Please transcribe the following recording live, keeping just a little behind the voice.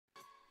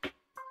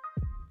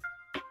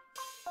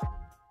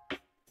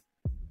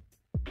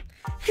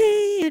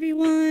Hey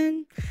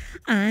everyone,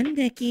 I'm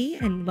Nikki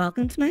and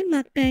welcome to my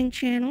Muckbang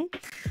channel.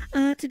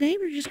 Today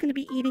we're just going to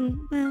be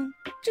eating, well,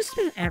 just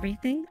about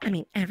everything. I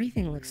mean,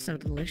 everything looks so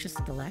delicious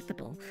and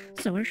delectable.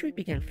 So where should we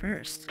begin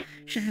first?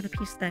 Should I have a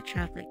piece of that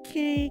chocolate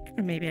cake?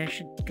 Or maybe I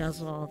should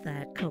guzzle all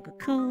that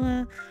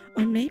Coca-Cola?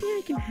 Or maybe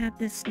I can have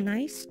this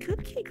nice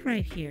cupcake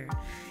right here.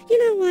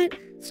 You know what?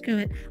 Screw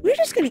it. We're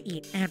just going to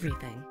eat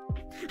everything.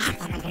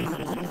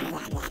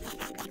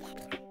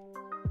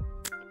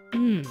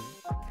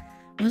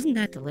 Wasn't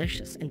that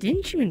delicious? And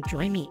didn't you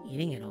enjoy me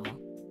eating it all?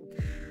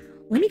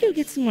 Let me go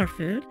get some more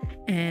food,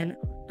 and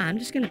I'm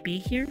just going to be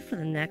here for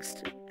the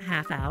next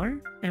half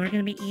hour, and we're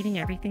going to be eating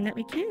everything that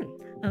we can,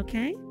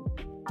 okay?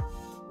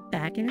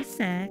 Back in a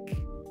sec.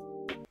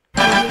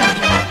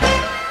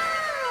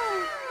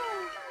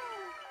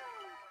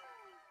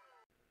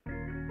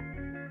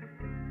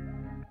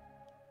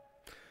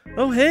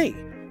 Oh hey,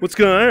 what's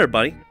going on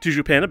everybody?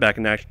 Tuju Panda back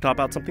in action to talk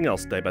about something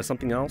else today. By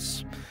something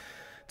else,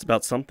 it's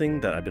about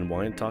something that I've been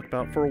wanting to talk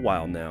about for a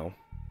while now.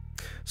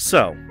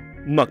 So,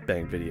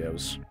 mukbang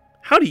videos.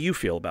 How do you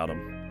feel about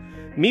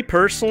them? Me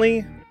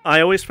personally,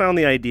 I always found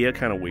the idea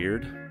kind of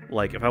weird.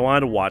 Like, if I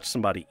wanted to watch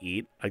somebody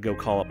eat, I'd go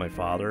call up my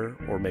father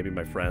or maybe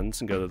my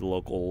friends and go to the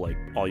local, like,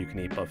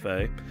 all-you-can-eat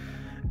buffet.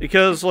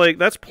 Because, like,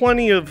 that's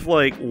plenty of,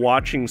 like,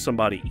 watching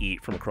somebody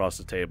eat from across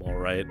the table,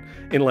 right?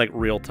 In, like,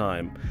 real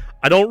time.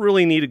 I don't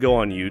really need to go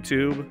on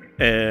YouTube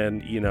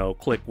and, you know,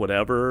 click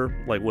whatever,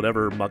 like,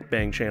 whatever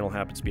mukbang channel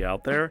happens to be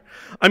out there.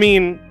 I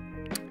mean,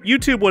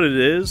 YouTube, what it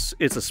is,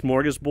 it's a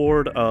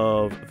smorgasbord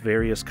of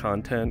various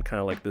content,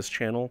 kind of like this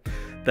channel,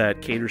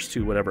 that caters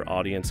to whatever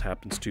audience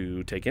happens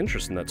to take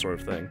interest in that sort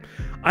of thing.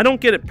 I don't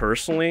get it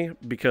personally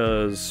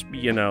because,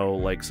 you know,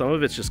 like, some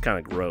of it's just kind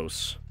of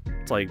gross.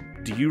 It's like,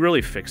 do you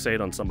really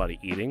fixate on somebody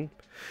eating?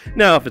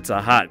 Now, if it's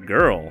a hot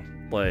girl,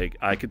 like,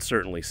 I could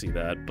certainly see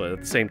that, but at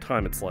the same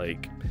time, it's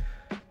like,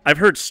 I've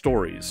heard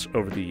stories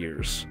over the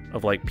years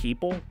of, like,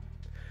 people.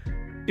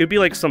 It would be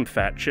like some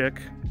fat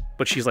chick,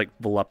 but she's, like,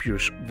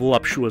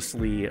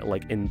 voluptuously,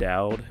 like,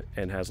 endowed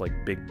and has,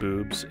 like, big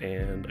boobs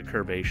and a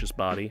curvaceous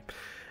body.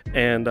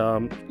 And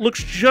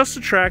looks just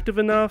attractive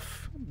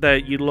enough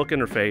that you'd look in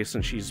her face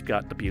and she's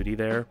got the beauty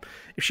there.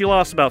 If she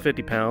lost about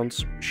 50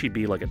 pounds, she'd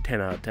be like a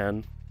 10 out of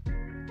 10.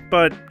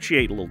 But she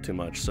ate a little too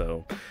much,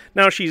 so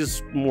now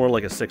she's more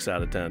like a 6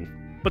 out of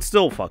 10. But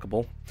still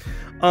fuckable.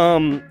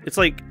 It's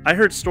like, I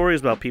heard stories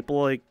about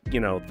people like, you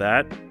know,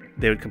 that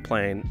they would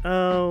complain,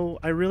 oh,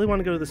 I really want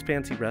to go to this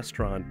fancy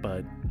restaurant,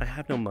 but I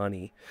have no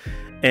money.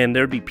 And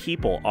there'd be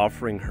people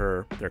offering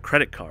her their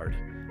credit card,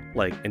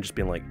 like, and just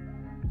being like,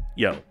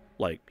 yo,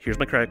 like, here's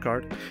my credit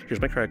card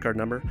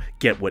number,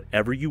 get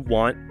whatever you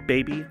want,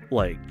 baby,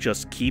 like,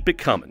 just keep it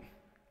coming.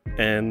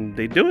 And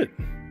they do it.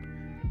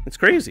 It's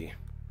crazy.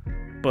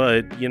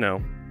 But, you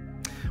know,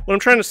 what I'm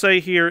trying to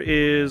say here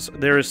is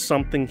there is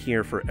something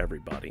here for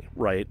everybody,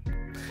 right?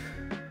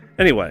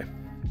 Anyway,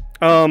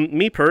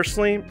 me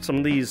personally, some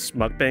of these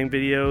mukbang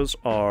videos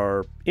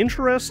are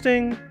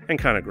interesting and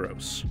kind of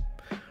gross.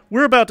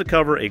 We're about to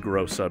cover a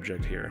gross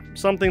subject here,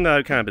 something that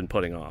I've kind of been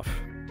putting off.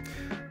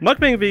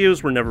 Mukbang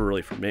videos were never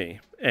really for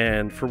me,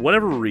 and for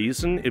whatever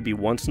reason, it'd be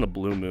once in a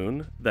blue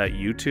moon that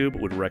YouTube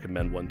would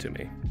recommend one to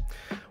me.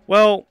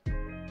 Well,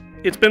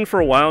 it's been for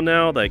a while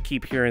now that I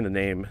keep hearing the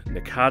name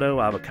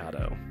Nicokado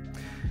Avocado.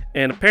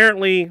 And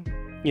apparently,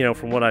 you know,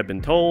 from what I've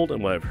been told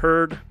and what I've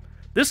heard,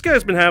 this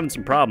guy's been having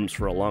some problems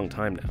for a long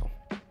time now.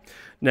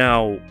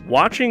 Now,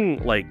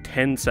 watching like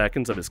 10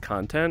 seconds of his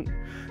content,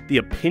 the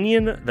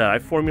opinion that I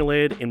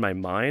formulated in my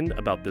mind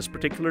about this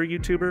particular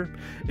YouTuber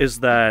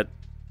is that,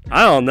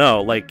 I don't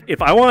know, like,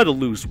 if I wanted to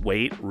lose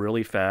weight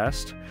really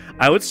fast,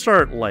 I would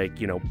start,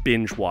 like, you know,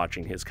 binge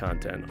watching his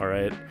content,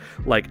 alright?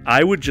 Like,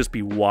 I would just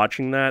be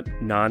watching that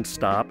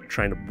non-stop,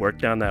 trying to work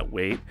down that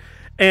weight,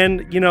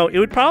 and, you know, it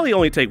would probably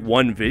only take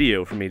one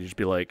video for me to just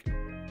be like,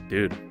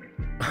 dude,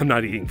 I'm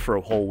not eating for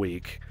a whole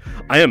week.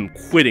 I am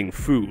quitting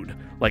food,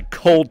 like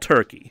cold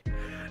turkey.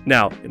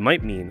 Now, it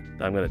might mean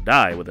that I'm gonna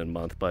die within a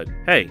month, but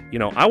hey, you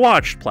know, I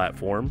watched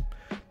Platform.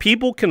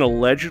 People can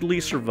allegedly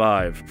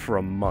survive for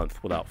a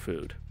month without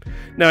food.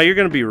 Now, you're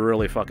going to be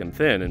really fucking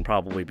thin and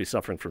probably be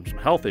suffering from some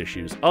health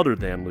issues other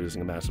than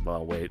losing a massive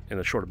amount of weight in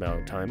a short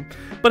amount of time.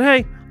 But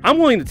hey, I'm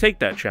willing to take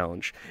that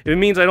challenge if it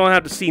means I don't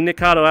have to see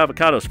Nicokado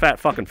Avocado's fat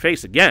fucking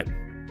face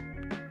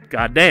again.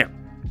 Goddamn.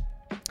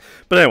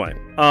 But anyway,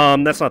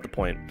 that's not the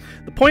point.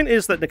 The point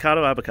is that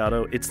Nicokado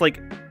Avocado, it's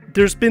like,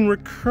 there's been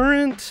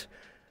recurrent,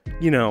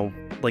 you know,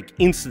 like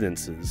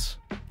instances,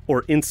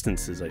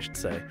 I should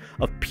say,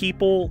 of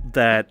people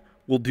that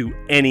will do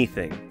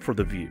anything for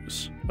the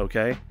views,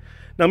 okay?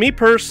 Now, me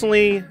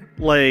personally,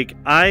 like,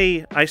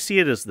 I see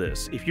it as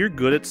this. If you're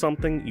good at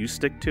something, you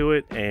stick to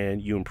it, and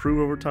you improve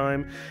over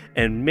time,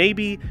 and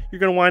maybe you're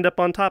going to wind up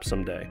on top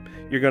someday.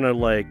 You're going to,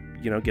 like,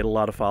 you know, get a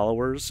lot of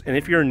followers, and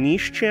if you're a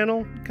niche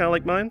channel, kind of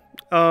like mine,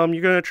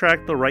 you're going to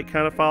attract the right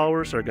kind of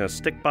followers that are going to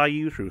stick by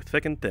you through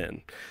thick and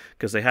thin,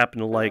 because they happen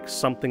to like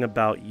something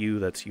about you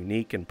that's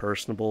unique and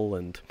personable,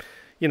 and,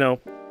 you know,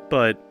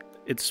 but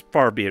it's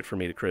far be it for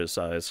me to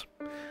criticize.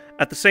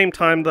 At the same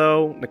time,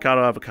 though,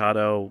 Nicokado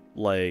Avocado,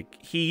 like,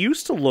 he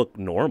used to look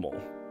normal.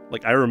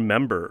 Like, I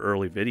remember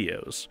early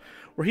videos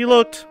where he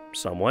looked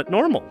somewhat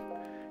normal.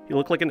 He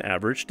looked like an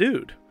average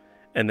dude.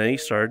 And then he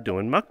started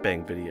doing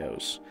mukbang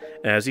videos.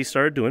 And as he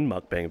started doing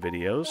mukbang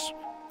videos,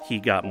 he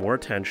got more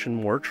attention,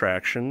 more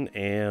traction,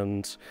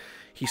 and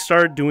he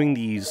started doing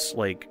these,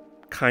 like,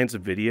 kinds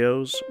of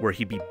videos where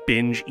he'd be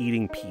binge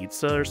eating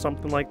pizza or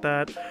something like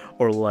that,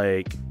 or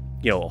like,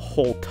 you know, a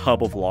whole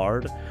tub of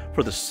lard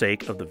for the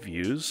sake of the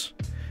views.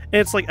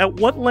 And it's like, at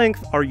what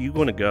length are you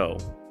going to go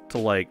to,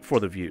 like, for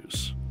the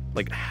views?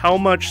 Like, how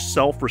much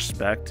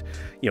self-respect,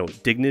 you know,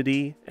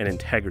 dignity and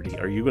integrity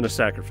are you going to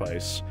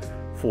sacrifice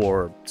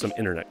for some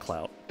internet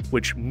clout,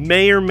 which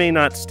may or may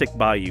not stick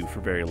by you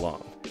for very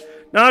long?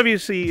 Now,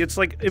 obviously, it's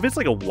like, if it's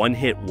like a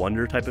one-hit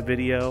wonder type of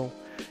video,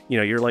 you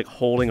know, you're like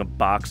holding a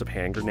box of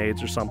hand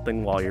grenades or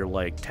something while you're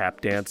like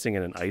tap dancing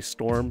in an ice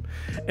storm,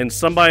 and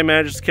somebody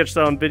manages to catch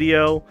that on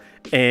video,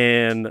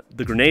 and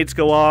the grenades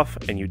go off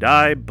and you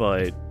die,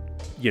 but,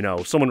 you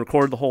know, someone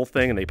recorded the whole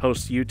thing and they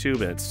post to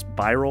YouTube and it's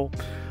viral.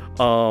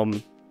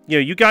 You know,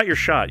 you got your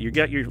shot. You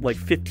got your like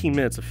 15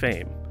 minutes of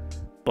fame.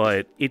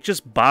 But it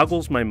just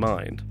boggles my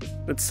mind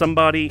that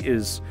somebody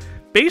is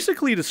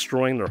basically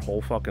destroying their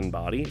whole fucking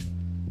body.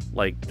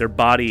 Like, their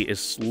body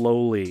is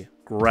slowly,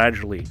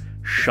 gradually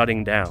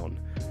shutting down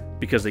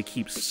because they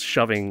keep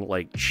shoving,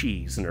 like,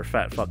 cheese in their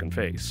fat fucking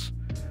face.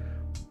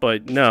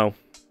 But no,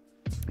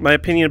 my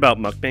opinion about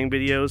mukbang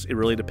videos, it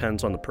really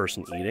depends on the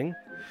person eating.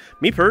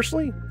 Me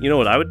personally, you know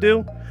what I would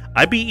do?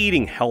 I'd be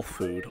eating health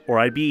food, or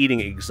I'd be eating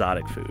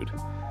exotic food.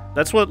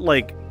 That's what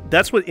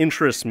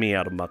interests me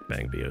out of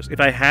mukbang videos. If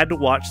I had to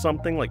watch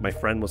something, like my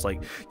friend was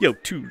like, yo,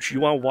 Tooch, you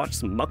want to watch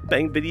some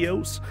mukbang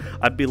videos?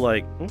 I'd be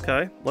like,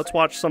 okay, let's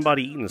watch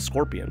somebody eating a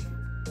scorpion.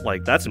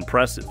 Like, that's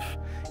impressive.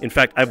 In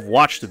fact, I've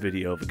watched a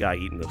video of a guy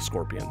eating a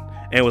scorpion,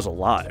 and it was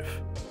alive.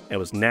 It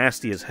was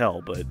nasty as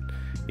hell, but,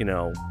 you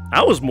know,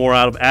 I was more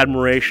out of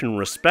admiration and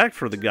respect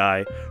for the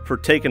guy for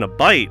taking a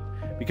bite,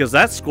 because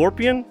that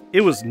scorpion,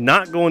 it was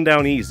not going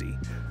down easy.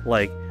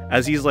 Like,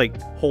 as he's,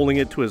 like, holding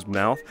it to his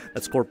mouth,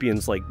 that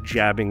scorpion's, like,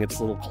 jabbing its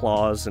little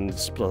claws, and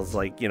it's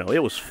like, you know,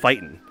 it was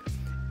fighting.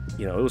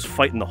 You know, it was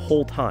fighting the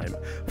whole time.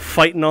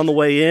 Fighting on the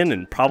way in,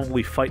 and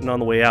probably fighting on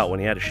the way out when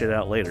he had to shit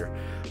out later.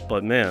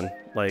 But, man,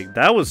 like,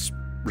 that was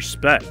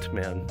respect,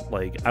 man.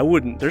 Like, I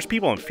wouldn't... There's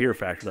people on Fear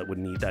Factor that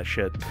wouldn't eat that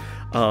shit.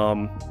 You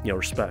know,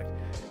 respect.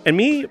 And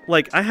me,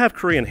 like, I have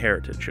Korean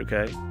heritage,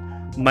 okay?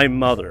 My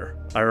mother,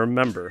 I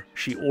remember,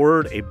 she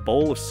ordered a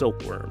bowl of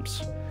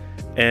silkworms.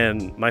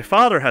 And my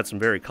father had some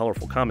very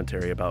colorful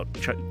commentary about,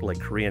 like,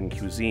 Korean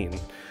cuisine.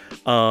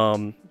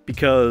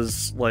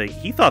 Because, like,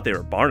 he thought they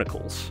were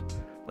barnacles.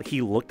 Like,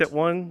 he looked at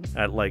one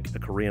at, like, a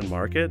Korean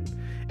market,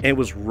 and it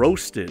was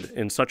roasted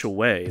in such a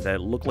way that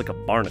it looked like a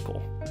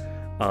barnacle.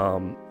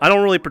 I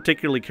don't really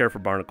particularly care for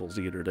barnacles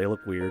either. They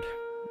look weird.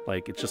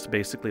 Like, it's just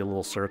basically a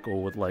little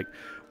circle with, like,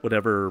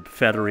 whatever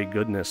feathery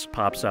goodness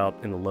pops out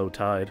in the low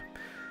tide.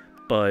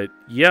 But,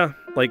 yeah,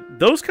 like,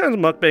 those kinds of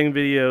mukbang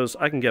videos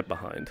I can get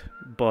behind.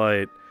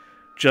 But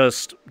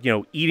just, you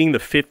know, eating the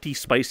 50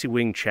 spicy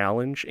wing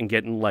challenge and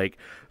getting, like,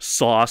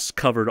 sauce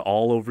covered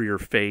all over your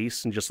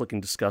face and just looking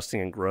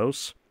disgusting and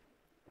gross,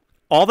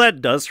 all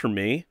that does for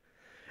me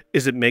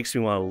is it makes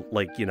me want to,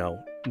 like, you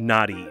know,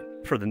 not eat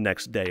for the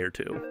next day or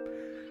two.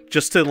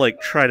 Just to, like,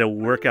 try to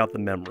work out the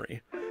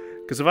memory.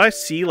 Because if I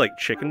see, like,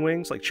 chicken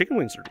wings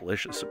are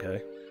delicious,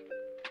 okay?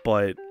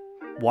 But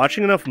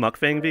watching enough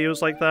mukbang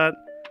videos like that,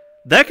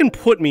 that can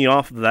put me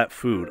off of that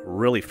food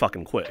really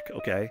fucking quick,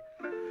 okay?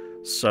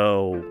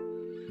 So,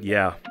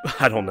 yeah,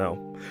 I don't know.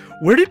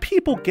 Where did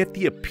people get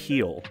the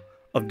appeal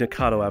of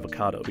Nicokado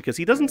Avocado? Because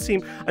he doesn't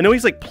seem... I know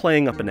he's, like,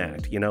 playing up an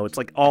act, you know? It's,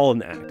 like, all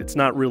an act. It's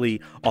not really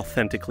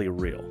authentically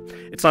real.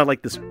 It's not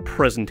like this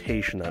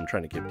presentation that I'm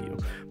trying to give to you.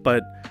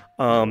 But,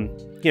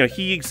 you know,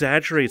 he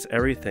exaggerates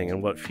everything,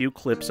 and what few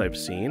clips I've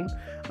seen,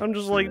 I'm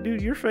just like,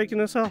 dude, you're faking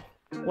as hell.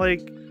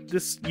 Like,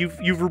 this,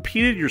 you've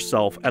repeated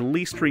yourself at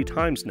least 3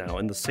 times now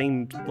in the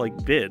same, like,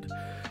 vid.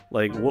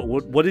 Like,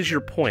 what is your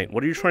point?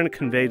 What are you trying to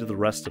convey to the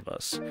rest of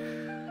us?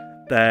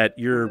 That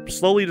you're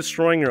slowly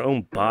destroying your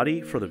own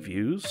body for the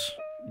views?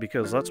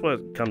 Because that's what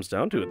it comes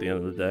down to at the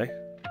end of the day.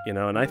 You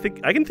know, and I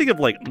can think of,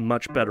 like,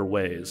 much better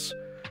ways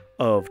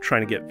of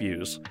trying to get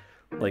views.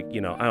 Like,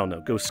 you know, I don't know,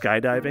 go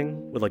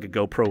skydiving with, like, a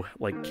GoPro,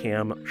 like,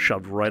 cam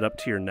shoved right up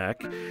to your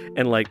neck,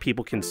 and, like,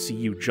 people can see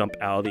you jump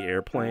out of the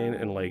airplane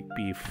and, like,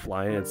 be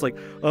flying. It's like,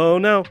 oh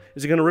no,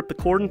 is he gonna rip the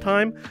cord in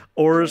time?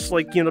 Or is,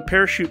 like, you know, the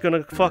parachute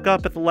gonna fuck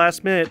up at the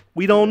last minute?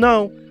 We don't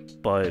know.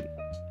 But,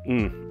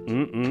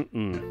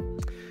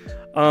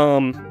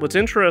 what's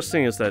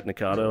interesting is that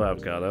Nicokado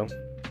Avocado,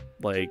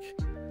 like,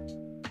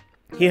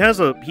 he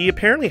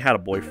apparently had a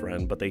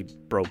boyfriend, but they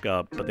broke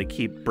up, but they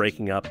keep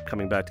breaking up,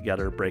 coming back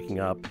together, breaking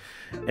up,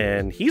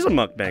 and he's a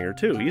mukbanger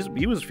too.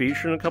 He was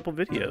featured in a couple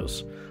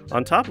videos.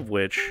 On top of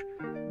which,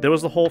 there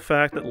was the whole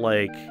fact that,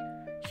 like,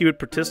 he would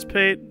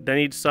participate, then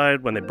he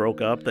decided when they broke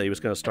up that he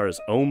was going to start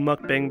his own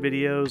mukbang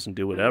videos and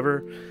do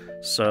whatever.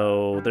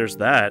 So there's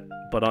that.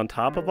 But on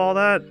top of all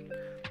that,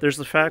 there's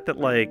the fact that,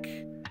 like,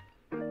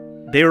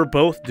 they were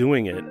both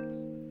doing it,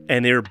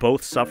 and they were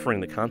both suffering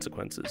the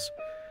consequences.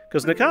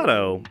 Because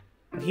Nicokado,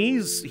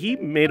 he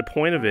made a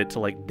point of it to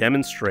like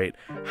demonstrate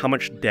how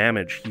much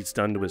damage he's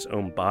done to his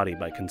own body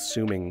by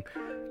consuming,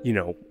 you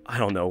know, I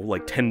don't know,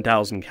 like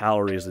 10,000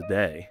 calories a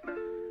day.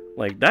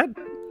 Like that,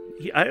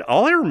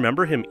 all I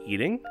remember him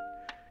eating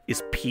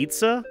is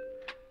pizza,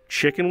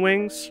 chicken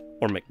wings,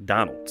 or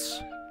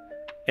McDonald's.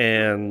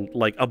 And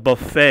like a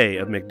buffet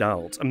of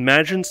McDonald's.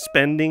 Imagine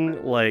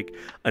spending like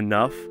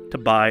enough to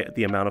buy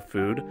the amount of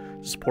food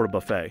to support a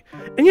buffet.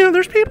 And you know,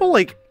 there's people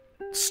like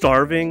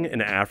starving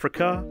in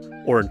Africa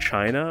or in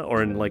China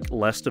or in like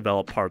less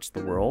developed parts of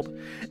the world.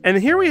 And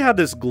here we have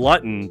this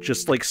glutton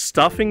just like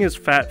stuffing his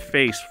fat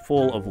face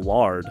full of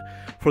lard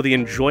for the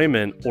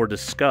enjoyment or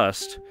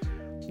disgust.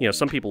 You know,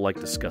 some people like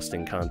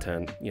disgusting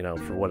content, you know,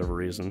 for whatever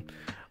reason,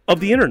 of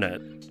the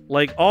internet.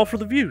 Like, all for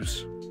the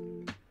views.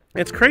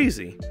 It's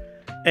crazy.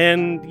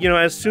 And, you know,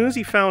 as soon as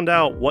he found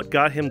out what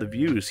got him the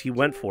views, he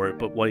went for it.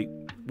 But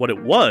what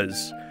it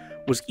was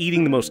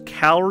eating the most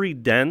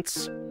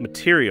calorie-dense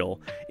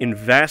material in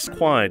vast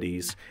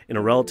quantities in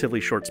a relatively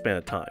short span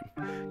of time.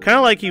 Kind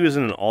of like he was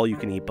in an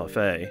all-you-can-eat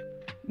buffet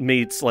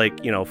meets,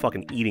 like, you know,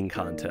 fucking eating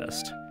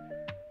contest.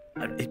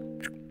 I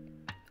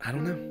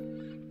don't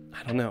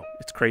know.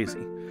 It's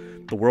crazy.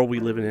 The world we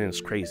live in is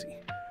crazy.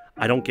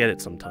 I don't get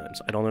it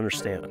sometimes. I don't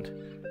understand.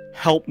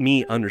 Help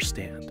me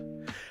understand.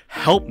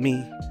 Help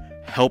me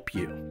help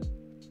you.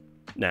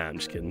 Nah, I'm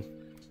just kidding.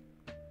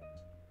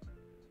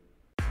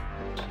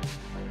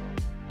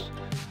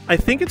 I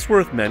think it's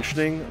worth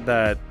mentioning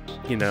that,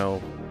 you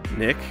know,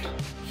 Nick,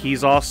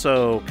 he's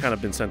also kind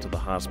of been sent to the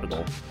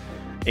hospital.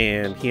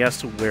 And he has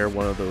to wear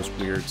one of those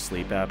weird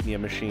sleep apnea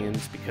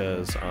machines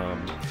because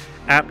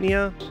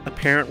apnea,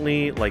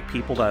 apparently, like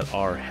people that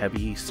are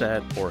heavy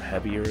set or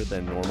heavier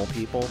than normal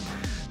people,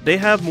 they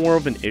have more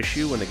of an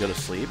issue when they go to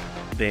sleep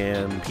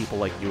than people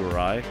like you or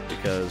I,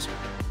 because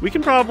we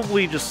can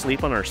probably just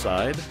sleep on our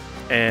side,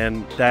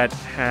 and that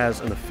has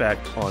an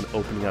effect on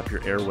opening up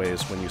your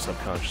airways when you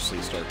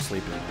subconsciously start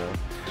sleeping,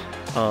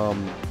 you know?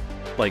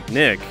 Like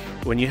Nick,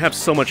 when you have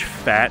so much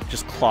fat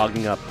just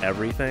clogging up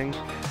everything,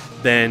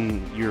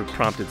 then you're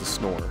prompted to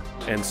snore.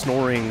 And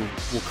snoring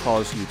will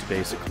cause you to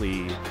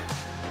basically...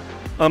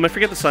 I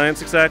forget the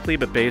science exactly,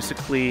 but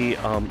basically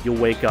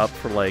you'll wake up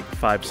for like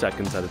 5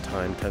 seconds at a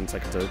time, 10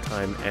 seconds at a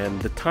time,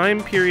 and the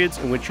time periods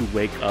in which you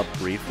wake up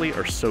briefly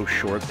are so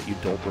short that you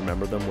don't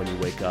remember them when you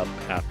wake up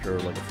after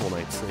like a full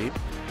night's sleep.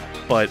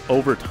 But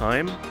over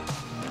time,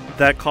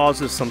 that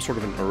causes some sort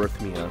of an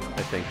arrhythmia,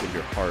 I think, with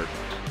your heart.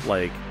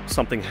 Like,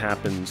 something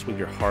happens with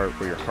your heart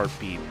where your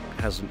heartbeat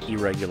has an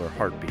irregular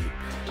heartbeat.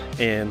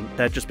 And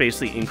that just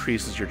basically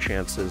increases your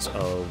chances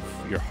of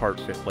your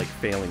heart like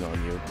failing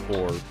on you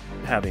or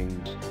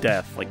having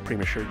death, like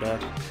premature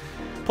death.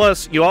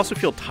 Plus, you also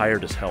feel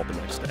tired as hell the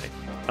next day.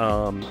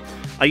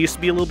 I used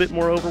to be a little bit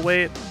more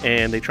overweight,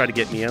 and they tried to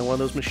get me on one of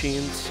those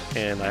machines,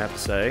 and I have to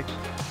say,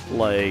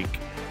 like,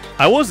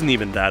 I wasn't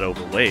even that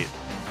overweight.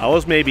 I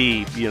was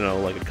maybe, you know,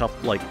 like a couple,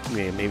 like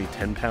maybe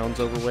 10 pounds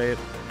overweight.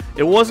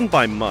 It wasn't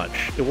by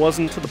much. It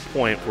wasn't to the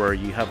point where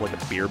you have like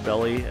a beer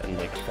belly and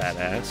like a fat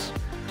ass.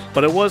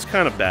 But it was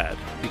kind of bad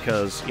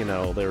because, you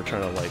know, they were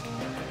trying to like,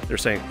 they're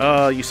saying,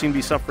 you seem to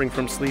be suffering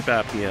from sleep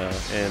apnea.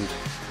 And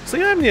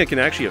sleep apnea can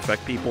actually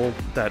affect people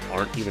that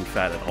aren't even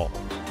fat at all.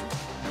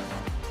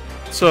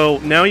 So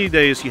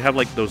nowadays you have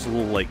like those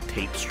little like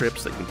tape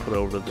strips that you can put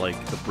over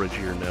like the bridge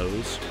of your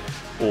nose.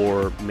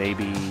 Or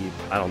maybe,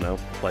 I don't know,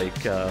 like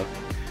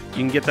you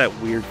can get that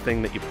weird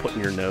thing that you put in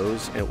your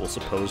nose and it will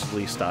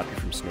supposedly stop you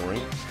from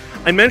snoring.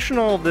 I mention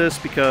all of this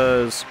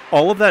because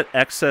all of that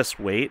excess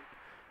weight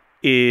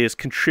is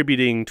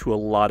contributing to a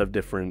lot of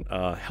different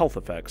health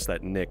effects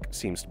that Nick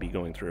seems to be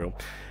going through.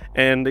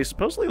 And they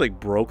supposedly like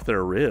broke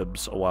their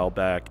ribs a while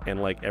back,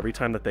 and like every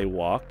time that they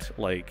walked,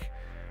 like,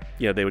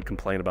 you know, they would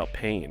complain about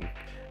pain.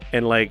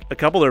 And like a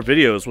couple of their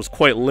videos was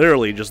quite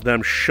literally just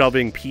them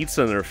shoving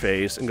pizza in their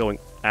face and going,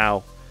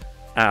 ow,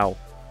 ow,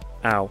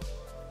 ow,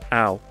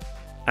 ow,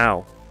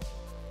 ow.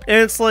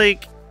 And it's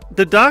like,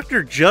 the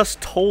doctor just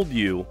told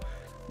you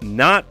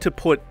not to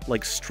put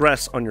like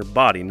stress on your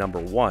body, number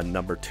one.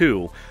 Number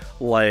two,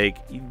 like,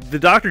 the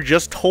doctor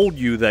just told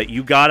you that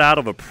you got out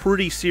of a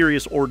pretty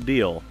serious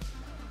ordeal.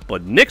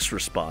 But Nick's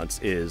response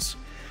is,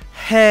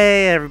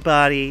 hey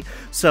everybody,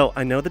 so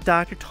I know the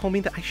doctor told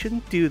me that I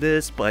shouldn't do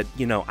this, but,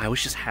 you know, I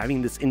was just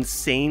having this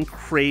insane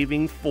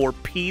craving for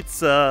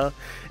pizza.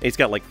 And he's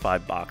got like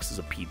 5 boxes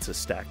of pizza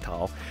stacked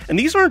tall. And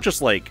these aren't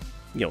just like,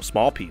 you know,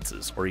 small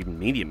pizzas or even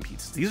medium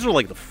pizzas. These are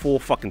like the full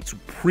fucking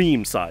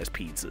supreme size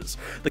pizzas.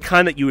 The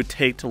kind that you would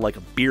take to like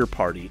a beer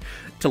party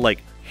to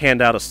like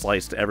hand out a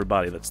slice to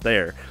everybody that's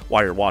there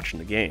while you're watching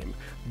the game.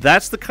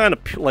 That's the kind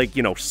of, like,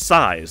 you know,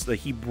 size that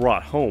he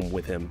brought home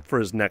with him for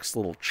his next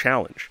little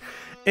challenge.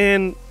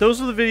 And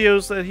those are the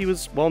videos that he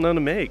was well known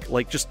to make.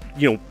 Like, just,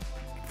 you know,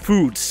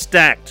 food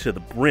stacked to the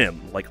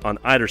brim, like on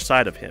either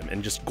side of him,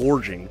 and just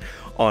gorging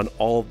on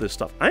all of this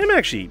stuff. I am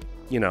actually,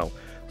 you know,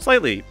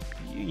 slightly,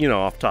 you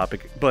know, off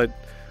topic, but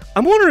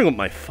I'm wondering what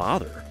my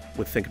father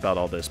would think about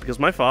all this, because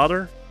my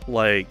father,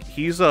 Like,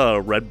 he's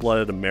a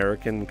red-blooded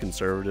American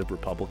conservative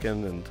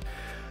Republican, and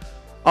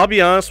I'll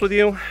be honest with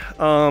you,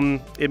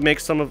 it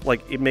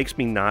makes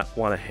me not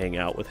want to hang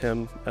out with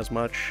him as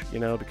much, you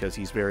know, because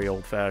he's very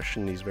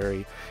old-fashioned.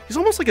 He's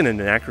almost like an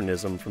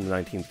anachronism from the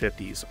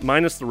 1950s,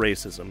 minus the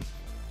racism.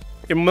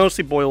 It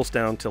mostly boils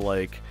down to,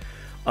 like,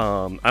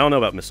 I don't know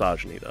about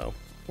misogyny, though.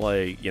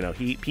 Like, you know,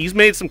 he's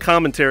made some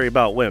commentary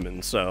about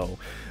women, so,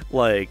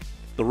 like,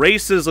 the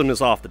racism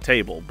is off the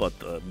table, but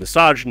the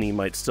misogyny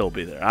might still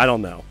be there. I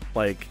don't know.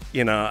 Like,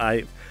 you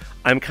know,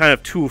 I'm kind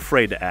of too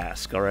afraid to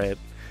ask, alright?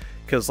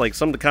 Because, like,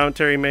 some of the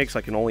commentary he makes,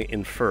 I can only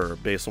infer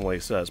based on what he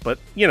says. But,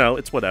 you know,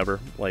 it's whatever.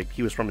 Like,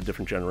 he was from a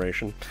different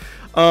generation.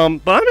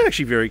 But I'm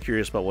actually very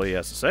curious about what he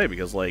has to say,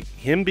 because, like,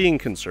 him being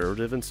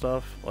conservative and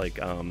stuff, like,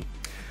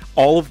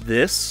 all of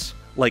this,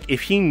 like,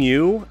 if he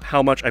knew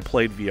how much I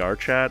played VR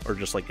chat or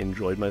just, like,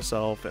 enjoyed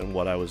myself and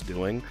what I was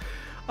doing,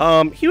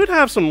 he would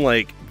have some,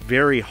 like,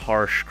 very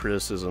harsh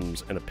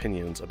criticisms and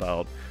opinions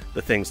about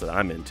the things that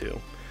I'm into.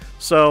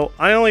 So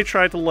I only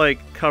tried to, like,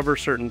 cover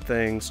certain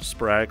things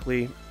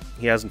sporadically.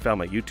 He hasn't found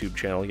my YouTube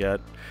channel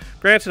yet.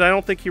 Granted, I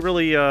don't think he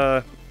really,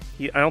 I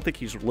don't think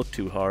he's looked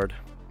too hard.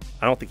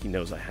 I don't think he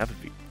knows I have a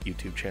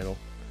YouTube channel.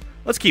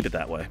 Let's keep it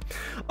that way.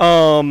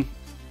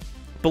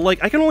 But,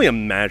 like, I can only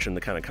imagine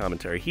the kind of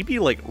commentary. He'd be,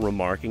 like,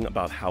 remarking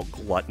about how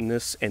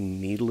gluttonous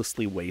and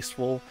needlessly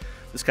wasteful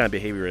this kind of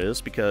behavior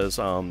is, because,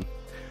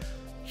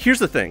 here's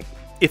the thing.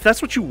 If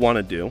that's what you want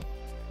to do,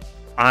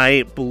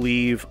 I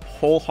believe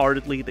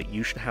wholeheartedly that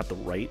you should have the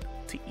right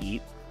to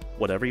eat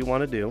whatever you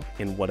want to do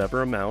in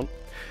whatever amount.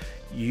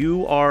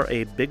 You are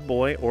a big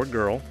boy or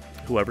girl,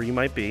 whoever you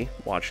might be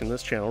watching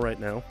this channel right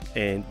now,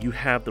 and you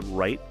have the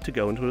right to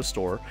go into a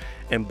store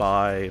and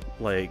buy,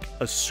 like,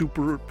 a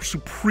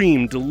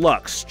supreme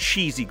deluxe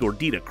cheesy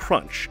gordita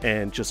crunch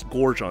and just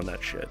gorge on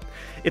that shit,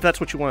 if that's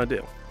what you want to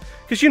do.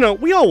 Because, you know,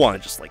 we all want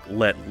to just, like,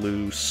 let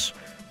loose,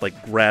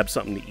 like, grab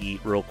something to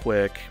eat real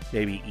quick,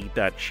 maybe eat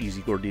that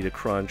cheesy gordita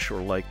crunch, or,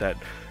 like, that,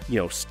 you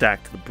know,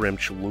 stacked to the brim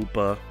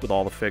chalupa with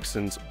all the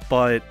fixins.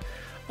 But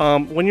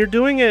when you're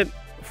doing it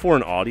for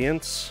an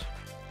audience,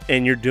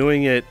 and you're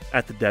doing it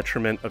at the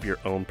detriment of your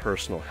own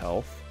personal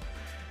health,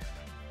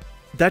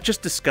 that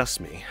just disgusts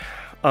me.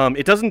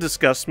 It doesn't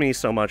disgust me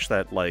so much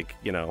that, like,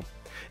 you know,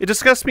 it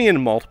disgusts me in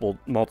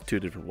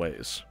multitude of different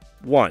ways.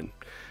 One,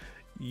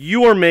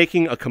 you are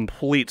making a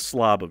complete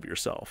slob of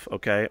yourself,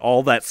 okay?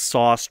 All that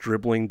sauce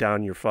dribbling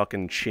down your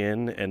fucking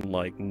chin and,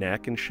 like,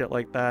 neck and shit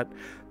like that,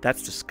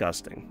 that's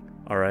disgusting,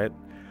 alright?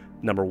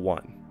 Number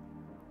one.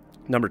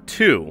 Number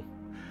two,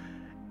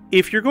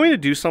 if you're going to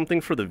do something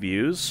for the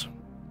views,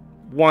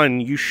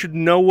 one, you should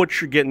know what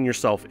you're getting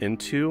yourself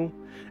into,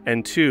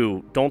 and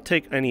two, don't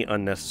take any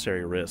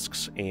unnecessary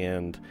risks.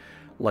 And,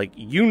 like,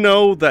 you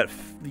know that,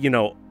 you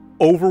know,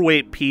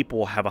 overweight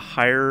people have a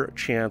higher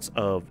chance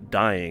of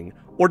dying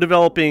or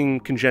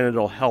developing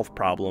congenital health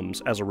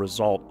problems as a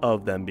result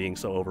of them being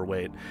so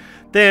overweight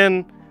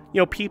than, you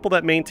know, people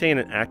that maintain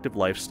an active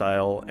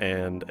lifestyle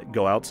and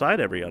go outside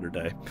every other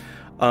day.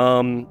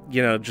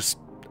 You know, just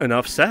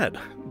enough said.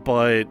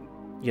 But,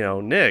 you know,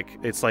 Nick,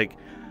 it's like,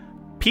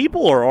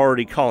 people are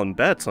already calling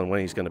bets on when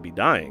he's going to be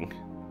dying.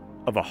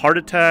 Of a heart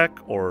attack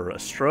or a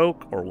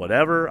stroke or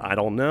whatever, I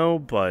don't know.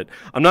 But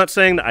I'm not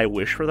saying that I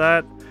wish for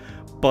that.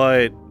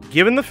 But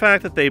given the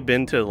fact that they've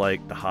been to,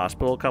 like, the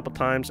hospital a couple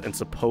times and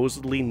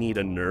supposedly need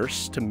a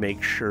nurse to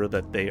make sure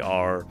that they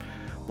are,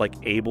 like,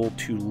 able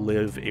to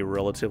live a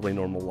relatively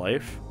normal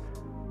life,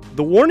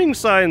 the warning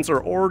signs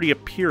are already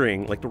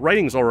appearing. Like, the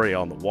writing's already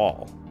on the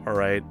wall,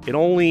 alright? It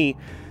only,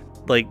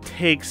 like,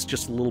 takes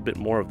just a little bit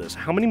more of this.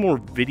 How many more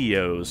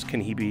videos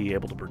can he be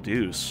able to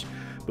produce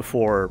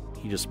before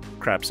he just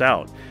craps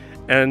out?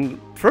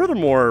 And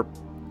furthermore,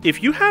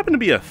 if you happen to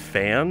be a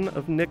fan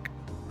of Nick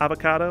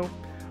Avocado,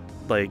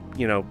 like,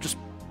 you know, just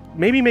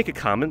maybe make a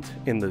comment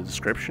in the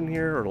description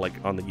here or, like,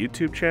 on the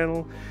YouTube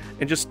channel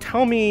and just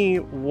tell me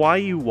why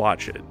you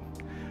watch it.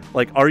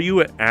 Like, are you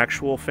an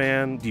actual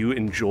fan? Do you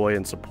enjoy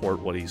and support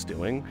what he's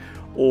doing?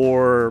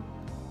 Or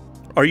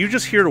are you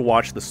just here to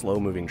watch the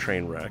slow-moving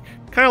train wreck?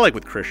 Kind of like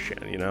with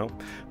Christian, you know?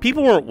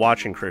 People weren't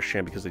watching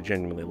Christian because they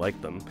genuinely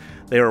liked them.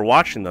 They were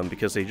watching them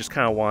because they just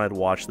kind of wanted to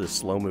watch this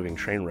slow-moving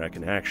train wreck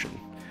in action.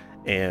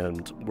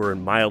 And were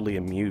mildly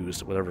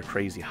amused at whatever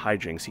crazy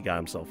hijinks he got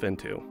himself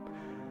into.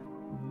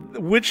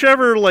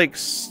 Whichever, like,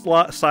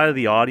 side of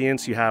the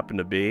audience you happen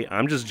to be,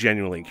 I'm just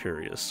genuinely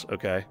curious,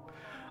 okay?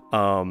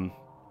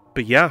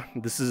 But yeah,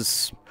 this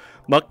is...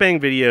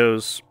 Mukbang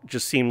videos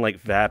just seem like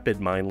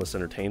vapid, mindless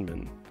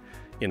entertainment.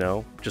 You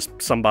know?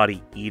 Just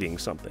somebody eating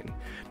something.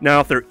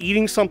 Now, if they're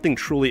eating something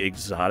truly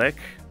exotic,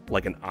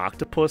 like an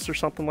octopus or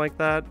something like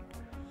that,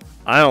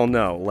 I don't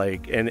know.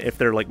 Like, and if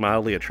they're, like,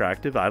 mildly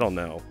attractive, I don't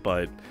know.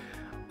 But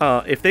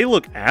if they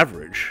look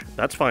average,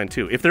 that's fine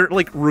too. If they're,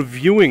 like,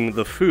 reviewing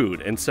the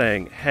food and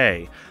saying,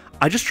 hey,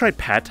 I just tried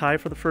pad thai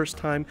for the first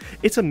time.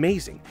 It's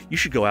amazing. You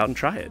should go out and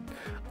try it.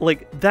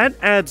 Like, that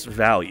adds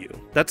value.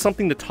 That's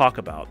something to talk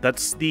about.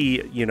 That's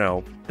the,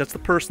 that's the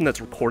person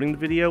that's recording the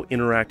video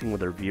interacting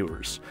with their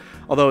viewers.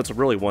 Although it's a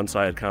really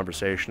one-sided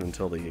conversation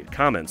until the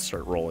comments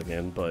start rolling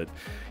in, but,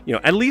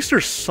 at least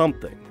there's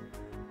something.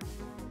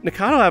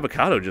 Nicokado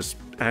Avocado just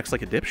acts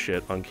like a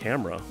dipshit on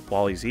camera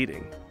while he's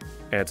eating,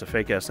 and it's a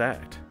fake-ass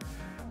act.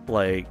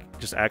 Like,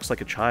 just acts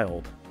like a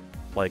child.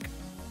 Like,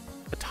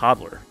 a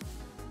toddler.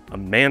 A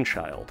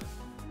man-child.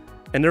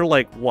 And they're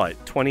like,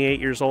 what, 28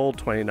 years old,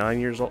 29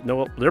 years old?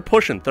 No, they're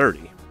pushing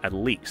 30, at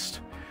least.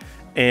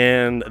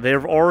 And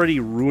they're already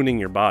ruining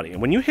your body.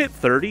 And when you hit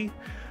 30,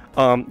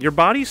 your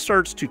body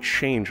starts to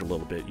change a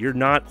little bit. You're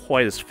not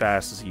quite as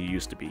fast as you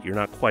used to be. You're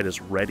not quite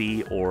as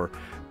ready or,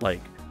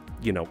 like,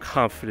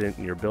 confident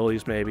in your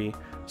abilities, maybe.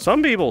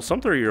 Some people,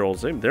 some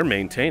 30-year-olds, they're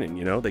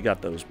maintaining, they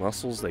got those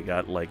muscles. They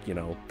got, like,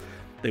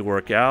 they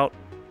work out.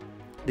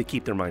 They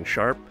keep their mind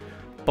sharp.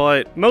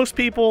 But most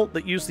people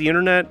that use the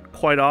internet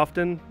quite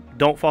often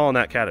don't fall in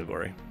that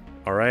category,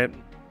 all right?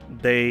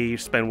 They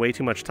spend way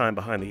too much time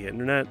behind the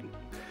internet,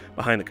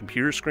 behind the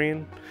computer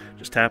screen,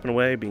 just tapping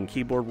away, being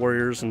keyboard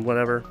warriors and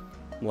whatever.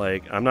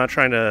 Like, I'm not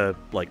trying to,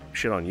 like,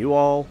 shit on you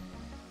all.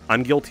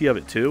 I'm guilty of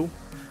it too.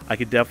 I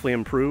could definitely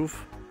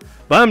improve.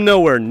 But I'm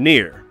nowhere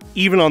near,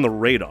 even on the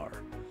radar,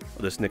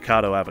 of this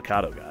Nicokado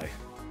Avocado guy.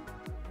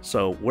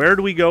 So, where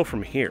do we go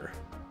from here?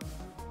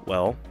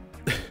 Well,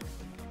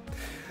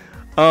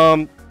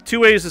 two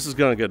ways this is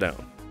going to go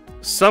down.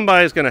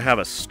 Somebody's going to have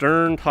a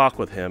stern talk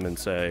with him and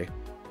say,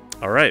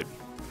 all right,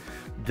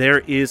 there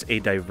is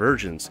a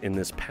divergence in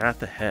this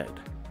path ahead.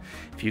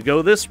 If you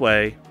go this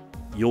way,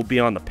 you'll be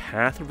on the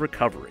path of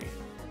recovery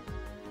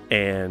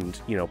and,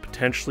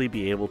 potentially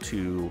be able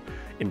to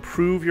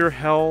improve your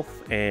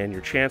health and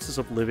your chances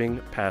of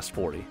living past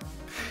 40.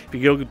 If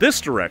you go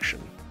this direction,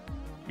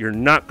 you're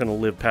not going to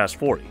live past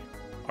 40.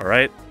 All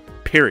right?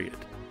 Period.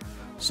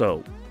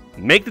 So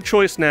make the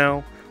choice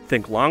now,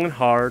 think long and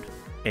hard,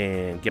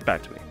 and get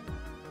back to me.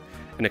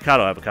 And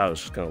Nicokado Avocado is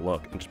just going to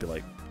look and just be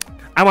like,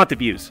 I want the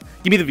views.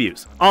 Give me the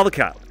views. All the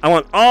clout. I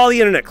want all the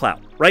internet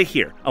clout. Right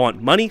here. I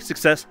want money,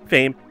 success,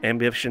 fame,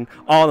 ambition,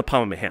 all in the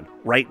palm of my hand.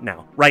 Right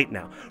now. Right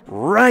now.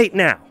 Right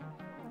now.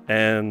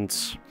 And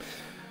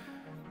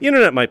the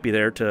internet might be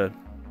there to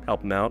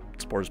help him out,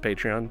 support his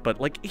Patreon, but,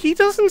 like, he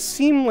doesn't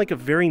seem like a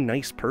very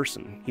nice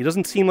person. He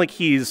doesn't seem like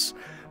he's,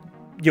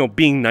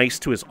 being nice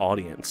to his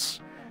audience.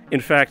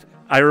 In fact,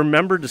 I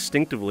remember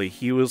distinctively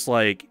he was,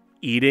 like,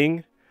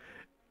 eating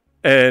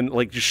and,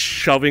 like, just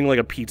shoving, like,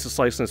 a pizza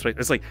slice in his face.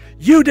 It's like,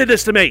 you did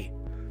this to me!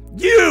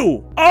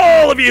 You!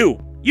 All of you!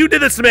 You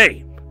did this to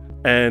me!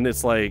 And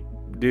it's like,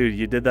 dude,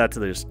 you did that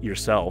to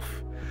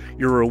yourself.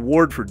 Your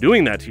reward for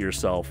doing that to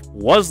yourself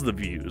was the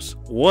views,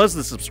 was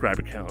the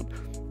subscriber count,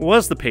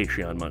 was the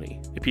Patreon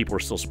money, if people were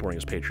still supporting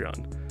his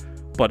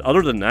Patreon. But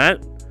other than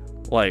that,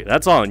 like,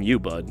 that's all on you,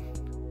 bud.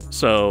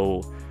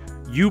 So,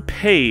 you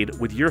paid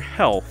with your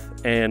health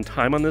and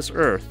time on this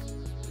earth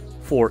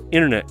for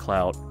internet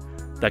clout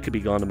that could be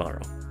gone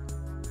tomorrow.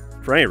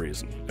 For any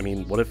reason. I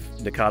mean, what if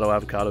Nicokado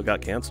Avocado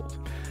got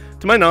canceled?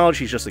 To my knowledge,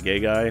 he's just a gay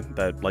guy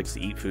that likes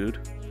to eat food.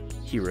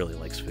 He really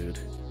likes food.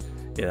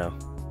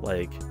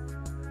 Like,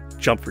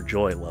 Jump for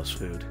Joy loves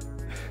food.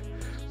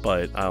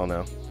 But, I don't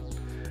know.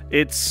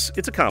 It's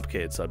a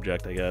complicated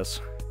subject, I guess.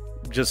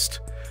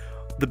 Just,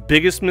 the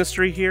biggest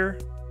mystery here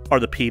are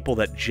the people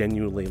that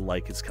genuinely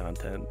like his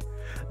content.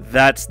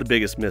 That's the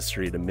biggest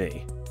mystery to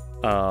me.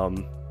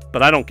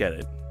 But I don't get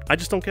it. I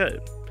just don't get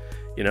it.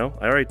 I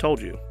already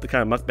told you the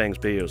kind of mukbangs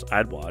videos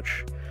I'd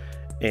watch.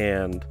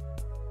 And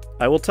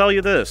I will tell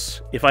you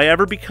this. If I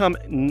ever become,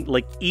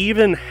 like,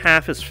 even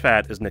half as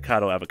fat as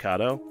Nicokado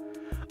Avocado,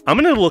 I'm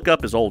going to look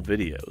up his old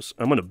videos.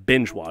 I'm going to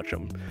binge watch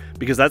them.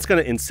 Because that's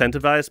going to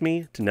incentivize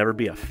me to never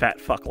be a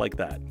fat fuck like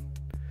that.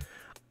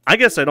 I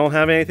guess I don't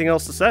have anything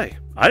else to say.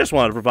 I just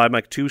wanted to provide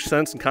my 2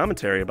 cents and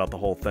commentary about the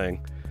whole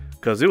thing.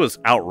 Because it was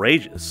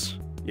outrageous,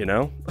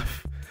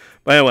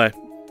 But anyway,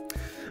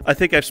 I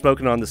think I've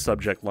spoken on this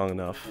subject long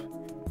enough.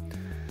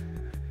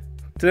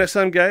 Till next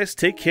time, guys,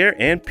 take care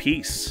and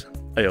peace.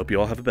 I hope you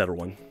all have a better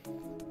one.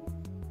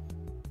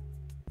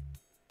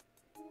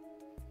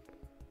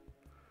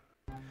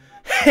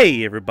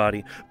 Hey,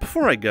 everybody.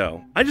 Before I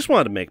go, I just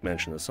wanted to make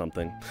mention of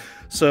something.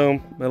 So,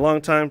 my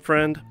longtime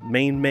friend,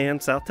 main man,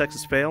 South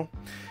Texas Fail,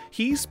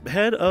 he's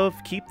head of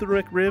Keep the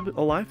McRib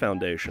Alive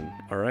Foundation,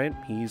 alright?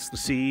 He's the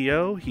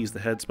CEO, he's the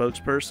head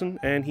spokesperson,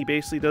 and he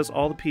basically does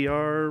all the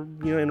PR,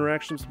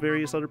 interactions with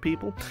various other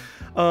people.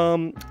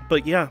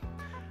 But yeah,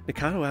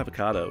 Nicokado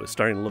Avocado is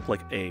starting to look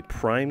like a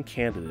prime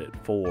candidate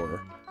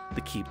for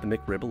the Keep the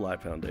McRib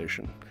Alive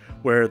Foundation,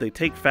 where they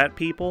take fat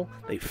people,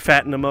 they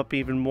fatten them up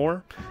even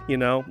more.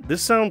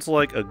 This sounds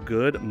like a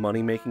good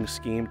money-making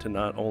scheme to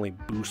not only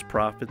boost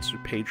profits through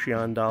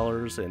Patreon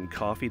dollars and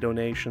coffee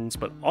donations,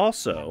 but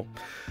also,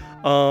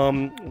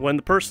 when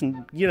the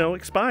person,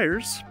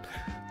 expires,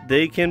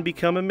 they can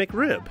become a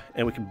McRib,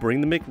 and we can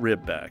bring the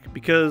McRib back.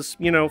 Because,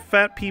 you know,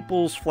 fat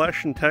people's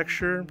flesh and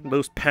texture,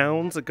 those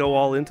pounds that go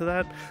all into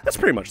that, that's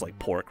pretty much like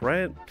pork,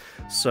 right?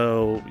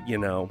 So, you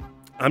know,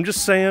 I'm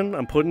just saying,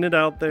 I'm putting it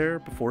out there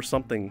before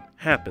something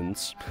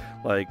happens,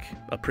 like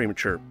a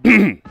premature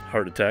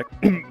heart attack,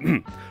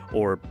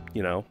 or,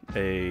 you know,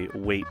 a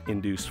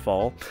weight-induced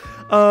fall.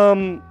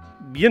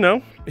 You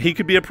know, he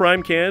could be a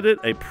prime candidate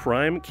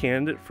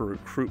for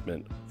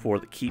recruitment for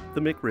the Keep the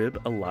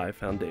McRib Alive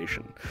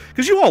Foundation.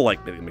 Because you all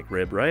like the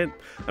McRib, right?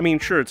 I mean,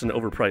 sure, it's an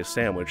overpriced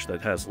sandwich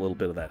that has a little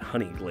bit of that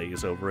honey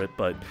glaze over it,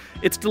 but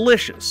it's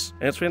delicious,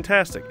 and it's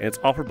fantastic, and it's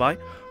offered by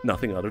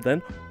nothing other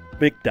than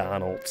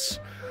McDonald's.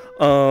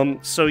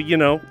 So, you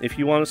know, if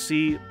you want to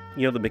see,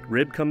 you know, the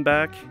McRib come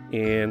back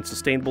in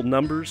sustainable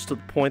numbers to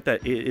the point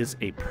that it is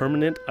a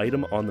permanent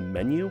item on the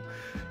menu,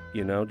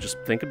 you know, just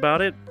think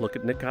about it. Look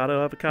at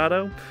Nicokado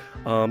Avocado.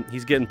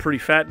 He's getting pretty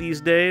fat these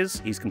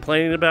days. He's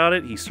complaining about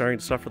it. He's starting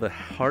to suffer the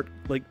heart,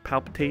 like,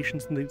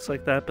 palpitations and things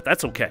like that. But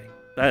that's okay.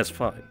 That is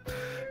fine.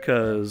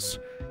 Because,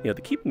 you know,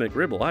 the Keep the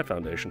McRib Alive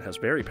Foundation has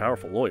very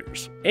powerful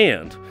lawyers.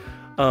 And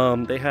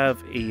they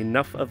have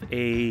enough of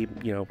a,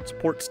 you know,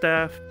 support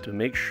staff to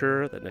make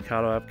sure that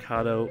Nicokado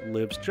Avocado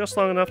lives just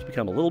long enough to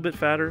become a little bit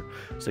fatter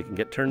so they can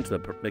get turned to the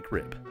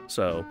McRib.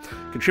 So,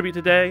 contribute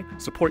today,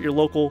 support your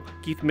local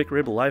Keep the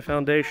McRib Alive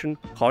Foundation,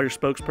 call your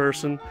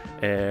spokesperson,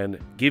 and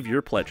give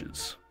your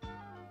pledges.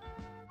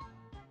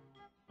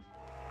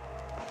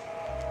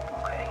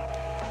 Okay.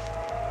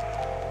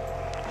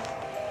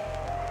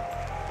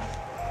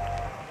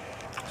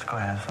 Let's go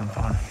have some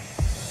fun.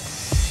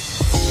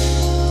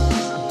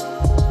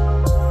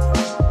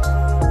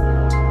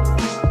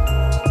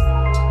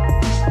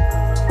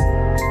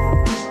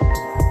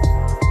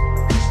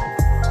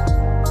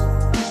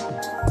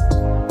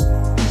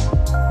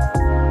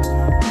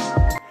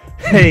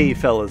 Hey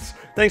fellas,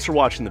 thanks for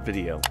watching the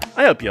video.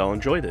 I hope y'all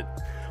enjoyed it.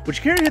 Would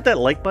you care to hit that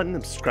like button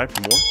and subscribe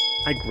for more?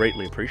 I'd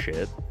greatly appreciate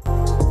it.